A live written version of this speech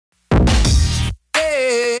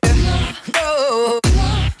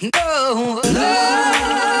No. Hey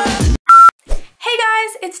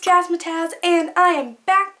guys, it's Jazmataz and I am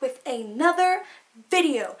back with another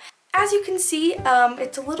video. As you can see,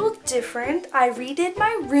 it's a little different. I redid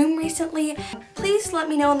my room recently. Please let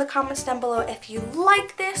me know in the comments down below if you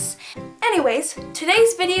like this. Anyways,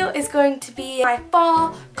 today's video is going to be my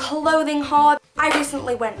fall clothing haul. I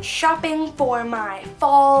recently went shopping for my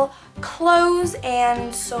fall clothes,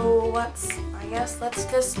 and so let's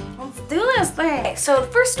do this thing. Okay, so the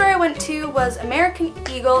first store I went to was American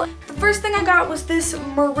Eagle. The first thing I got was this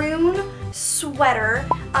maroon sweater.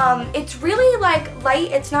 It's really like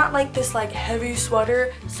light. It's not like this like heavy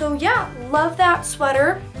sweater. So yeah, love that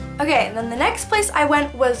sweater. Okay, and then the next place I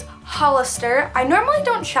went was Hollister. I normally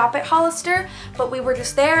don't shop at Hollister, but we were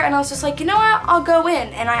just there and I was just like, you know what, I'll go in.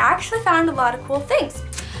 And I actually found a lot of cool things.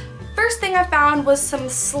 First thing I found was some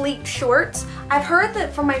sleek shorts. I've heard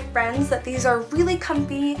that from my friends that these are really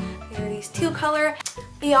comfy. They're these teal color.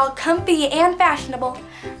 Be all comfy and fashionable.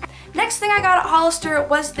 Next thing I got at Hollister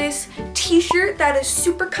was this t-shirt that is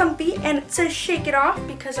super comfy and it says Shake It Off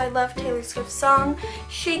because I love Taylor Swift's song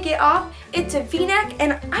Shake It Off. It's a v-neck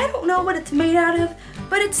and I don't know what it's made out of,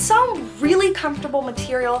 but it's some really comfortable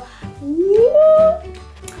material.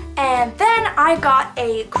 And then I got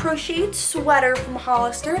a crocheted sweater from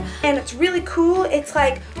Hollister and it's really cool. It's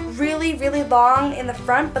like really long in the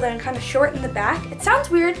front but then kind of short in the back. It sounds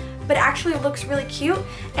weird, but actually it looks really cute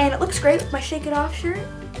and it looks great with my Shake It Off shirt.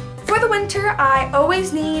 For the winter, I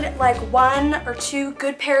always need like 1 or 2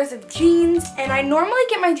 good pairs of jeans, and I normally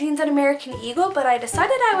get my jeans at American Eagle, but I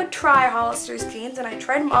decided I would try Hollister's jeans and I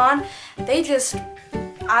tried them on. They just,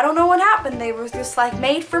 I don't know what happened. They were just like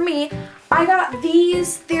made for me. I got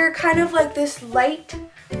these. They're kind of like this light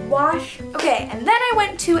wash. Okay, and then I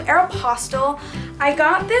went to Aeropostale. I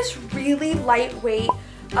got this really lightweight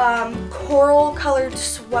coral colored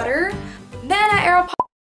sweater. Then at Aeropostale,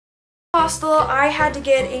 I had to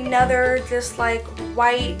get another just like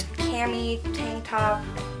white cami tank top.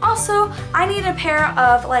 Also, I need a pair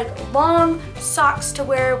of like long socks to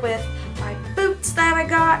wear with my boots that I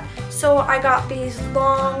got. So I got these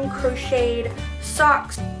long crocheted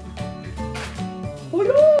socks.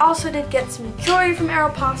 Also did get some jewelry from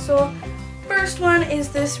Aeropostale. First one is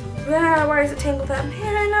this, why is it tangled up?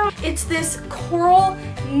 Man, I know. It's this coral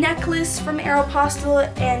necklace from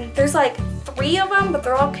Aeropostale and there's like 3 of them, but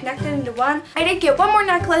they're all connected into one. I did get one more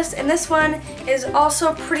necklace, and this one is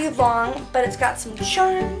also pretty long, but it's got some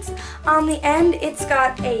charms on the end. It's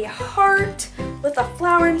got a heart with a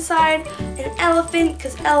flower inside, an elephant,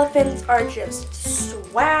 because elephants are just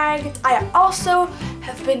swag. I also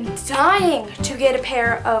have been dying to get a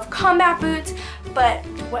pair of combat boots, but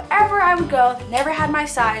wherever I would go, never had my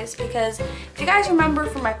size, because if you guys remember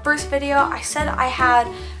from my first video, I said I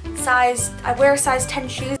wear size 10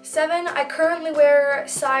 shoes. 7, I currently wear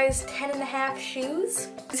size 10.5 shoes.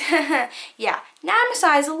 Yeah, now I'm a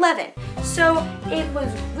size 11. So it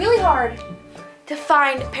was really hard to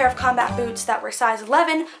find a pair of combat boots that were size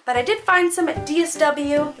 11, but I did find some at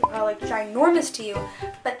DSW. They're like ginormous to you,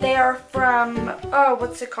 but they are from, oh,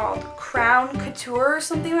 what's it called? Crown Couture or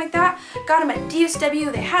something like that. Got them at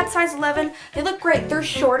DSW. They had size 11. They look great. They're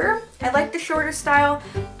shorter. I like the shorter style.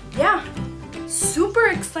 Yeah. Super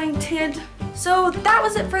excited. So that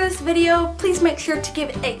was it for this video. Please make sure to give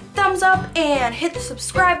it a thumbs up and hit the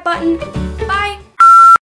subscribe button. Bye!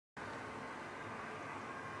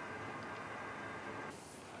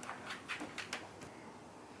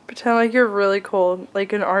 Pretend like you're really cold,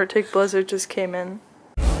 like an Arctic blizzard just came in.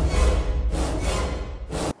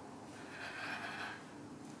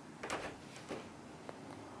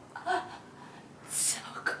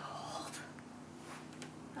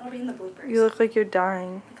 In the bloopers. You look like you're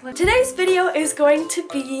dying. Today's video is going to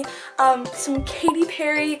be some Katy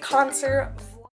Perry concert